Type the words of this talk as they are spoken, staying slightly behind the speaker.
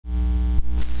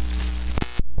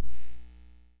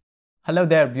Hello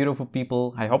there, beautiful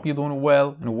people. I hope you're doing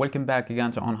well and welcome back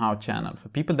again to On How channel. For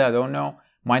people that don't know,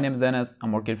 my name is Enes.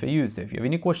 I'm working for you. So if you have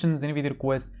any questions, any video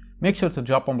requests, make sure to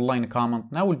drop them below in a comment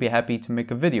and I will be happy to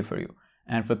make a video for you.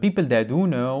 And for people that do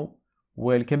know,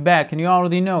 welcome back. And you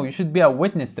already know, you should be a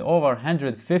witness to over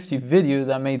 150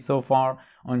 videos I made so far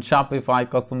on Shopify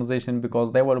customization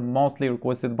because they were mostly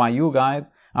requested by you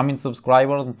guys. I mean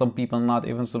subscribers, and some people not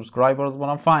even subscribers, but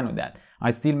I'm fine with that.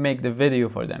 I still make the video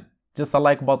for them. Just a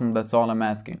like button, that's all I'm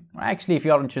asking. Actually, if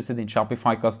you are interested in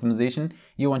Shopify customization,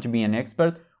 you want to be an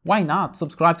expert, why not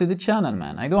subscribe to the channel,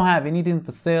 man? I don't have anything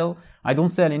to sell. I don't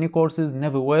sell any courses,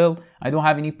 never will. I don't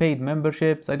have any paid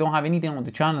memberships. I don't have anything on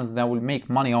the channel that will make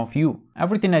money off you.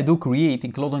 Everything I do create,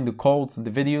 including the codes and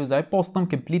the videos, I post them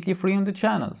completely free on the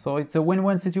channel. So it's a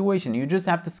win-win situation. You just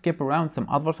have to skip around some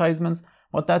advertisements,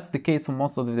 but that's the case for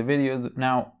most of the videos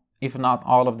now, if not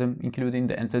all of them, including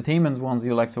the entertainment ones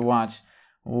you like to watch,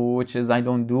 which is I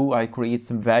don't do. I create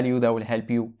some value that will help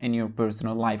you in your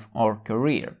personal life or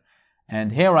career.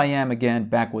 And here I am again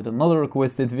back with another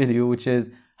requested video, which is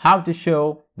how to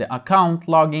show the account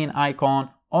login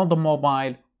icon on the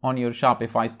mobile on your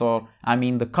Shopify store. I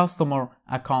mean the customer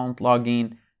account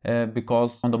login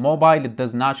because on the mobile it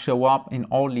does not show up, and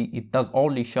it does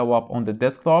only show up on the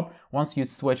desktop. Once you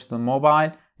switch to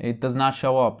mobile, it does not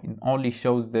show up. It only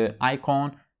shows the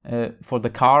icon for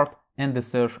the cart and the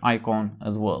search icon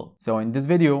as well. So in this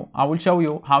video, I will show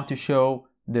you how to show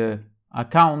the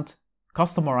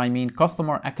customer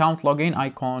account login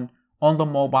icon on the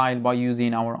mobile by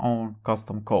using our own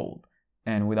custom code.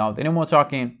 And without any more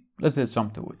talking, let's just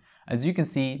jump to it. As you can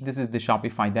see, this is the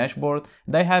Shopify dashboard.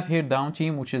 They have here down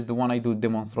team, which is the one I do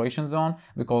demonstrations on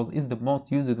because it's the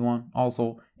most used one,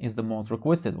 also is the most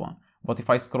requested one. But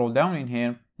if I scroll down in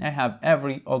here, I have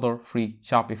every other free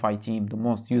Shopify team, the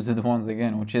most used ones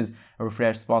again, which is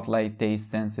Refresh, Spotlight, Taste,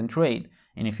 Sense, and Trade.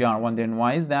 And if you are wondering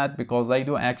why is that, because I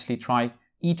do actually try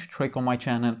each trick on my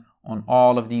channel on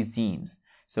all of these teams.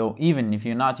 So even if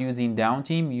you're not using down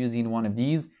team, using one of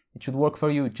these, it should work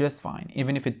for you just fine.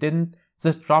 Even if it didn't,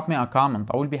 just drop me a comment.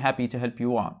 I will be happy to help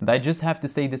you out. And I just have to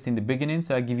say this in the beginning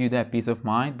so I give you that peace of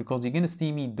mind, because you're gonna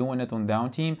see me doing it on down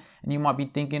team and you might be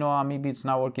thinking, oh, maybe it's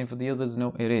not working for the others.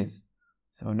 No, it is.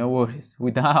 So no worries.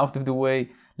 With that out of the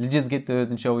way, let's just get to it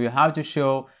and show you how to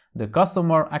show the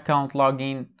customer account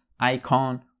login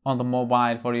icon on the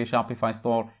mobile for your Shopify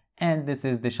store. And this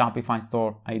is the Shopify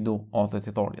store I do all the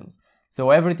tutorials. So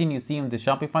everything you see in the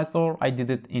Shopify store, I did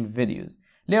it in videos.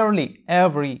 Literally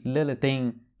every little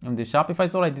thing in the Shopify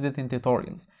store, I did it in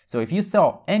tutorials. So if you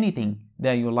saw anything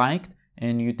that you liked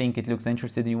and you think it looks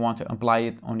interesting and you want to apply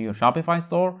it on your Shopify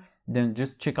store, then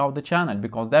just check out the channel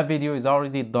because that video is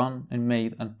already done and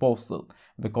made and posted.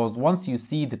 Because once you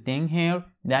see the thing here,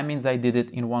 that means I did it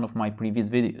in one of my previous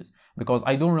videos. Because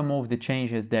I don't remove the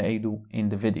changes that I do in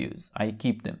the videos. I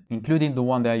keep them, including the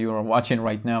one that you are watching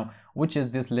right now, which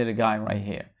is this little guy right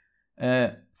here.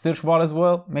 Search bar as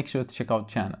well, make sure to check out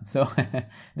the channel. So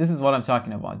this is what I'm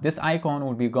talking about. This icon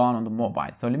will be gone on the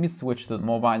mobile. So let me switch to the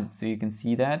mobile so you can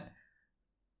see that.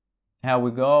 Here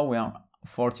we go. We are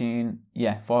 14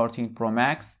 Pro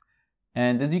Max.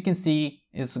 And as you can see,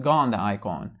 it's gone, the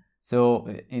icon. So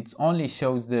it only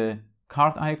shows the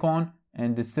cart icon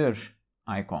and the search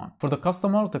icon. For the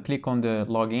customer to click on the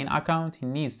login account, he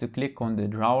needs to click on the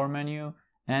drawer menu,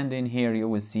 and then here you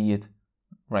will see it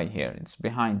right here. It's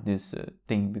behind this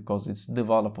thing because it's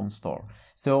developed on store.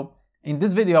 So in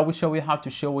this video, I will show you how to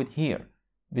show it here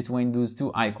between those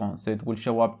two icons. So it will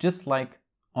show up just like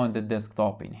on the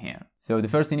desktop in here. So the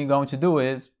first thing you're going to do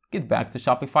is get back to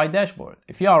Shopify dashboard.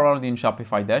 If you are already in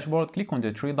Shopify dashboard, click on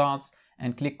the three dots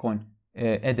and click on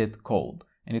edit code.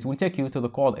 And it will take you to the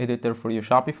code editor for your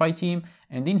Shopify team.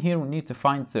 And in here, we need to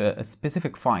find a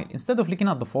specific file. Instead of looking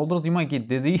at the folders, you might get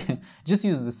dizzy. Just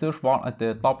use the search bar at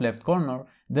the top left corner.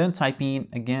 Then type in,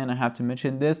 again, I have to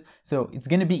mention this. So it's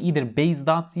going to be either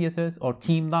base.css or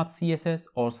team.css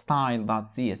or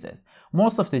style.css.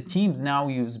 Most of the teams now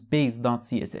use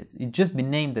base.css. It's just the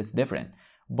name that's different.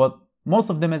 But most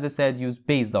of them, as I said, use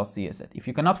base.css. If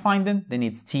you cannot find them, then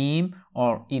it's team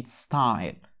or it's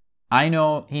style. I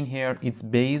know in here it's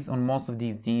base. On most of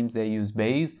these teams they use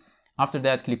base. After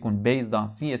that, click on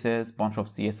base.css, bunch of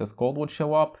CSS code will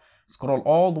show up. Scroll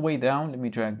all the way down. Let me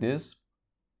drag this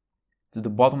to the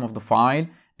bottom of the file,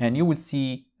 and you will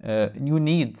see you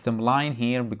need some line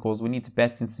here because we need to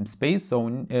pass in some space,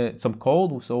 so some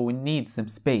code, so we need some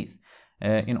space.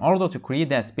 In order to create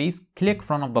that space, click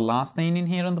front of the last line in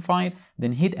here in the file,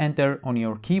 then hit enter on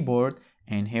your keyboard.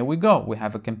 And here we go. We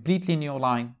have a completely new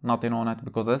line, nothing on it,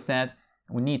 because as I said,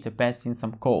 we need to pass in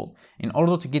some code. In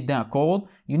order to get that code,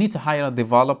 you need to hire a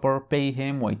developer, pay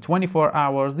him, wait 24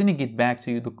 hours, then he get back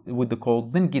to you with the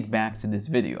code, then get back to this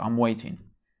video. I'm waiting.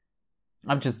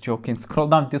 I'm just joking. Scroll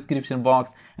down the description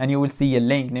box and you will see a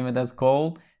link named as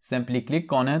code. Simply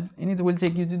click on it and it will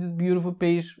take you to this beautiful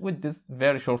page with this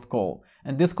very short code.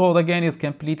 And this code again is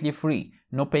completely free.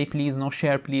 No pay please, no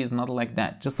share please, not like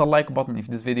that. Just a like button if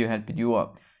this video helped you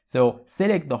out. So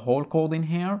select the whole code in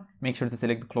here. Make sure to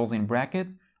select the closing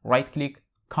brackets. Right click,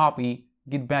 copy,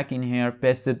 get back in here,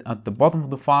 paste it at the bottom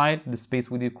of the file, the space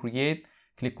we did create.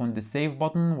 Click on the save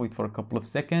button, wait for a couple of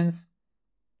seconds.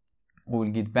 We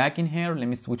will get back in here. Let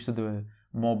me switch to the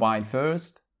mobile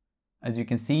first. As you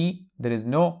can see, there is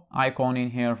no icon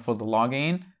in here for the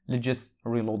login. Let's just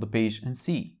reload the page and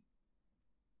see.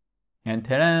 And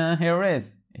ta-da, here it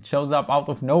is. It shows up out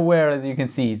of nowhere, as you can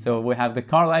see. So we have the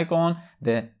card icon,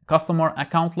 the customer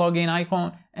account login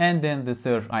icon, and then the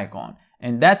search icon.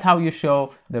 And that's how you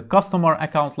show the customer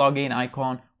account login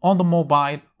icon on the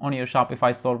mobile on your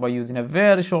Shopify store by using a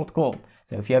very short code.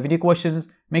 So if you have any questions,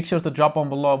 make sure to drop them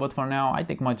below. But for now, I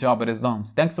think my job is done.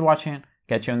 So thanks for watching.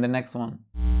 Catch you in the next one.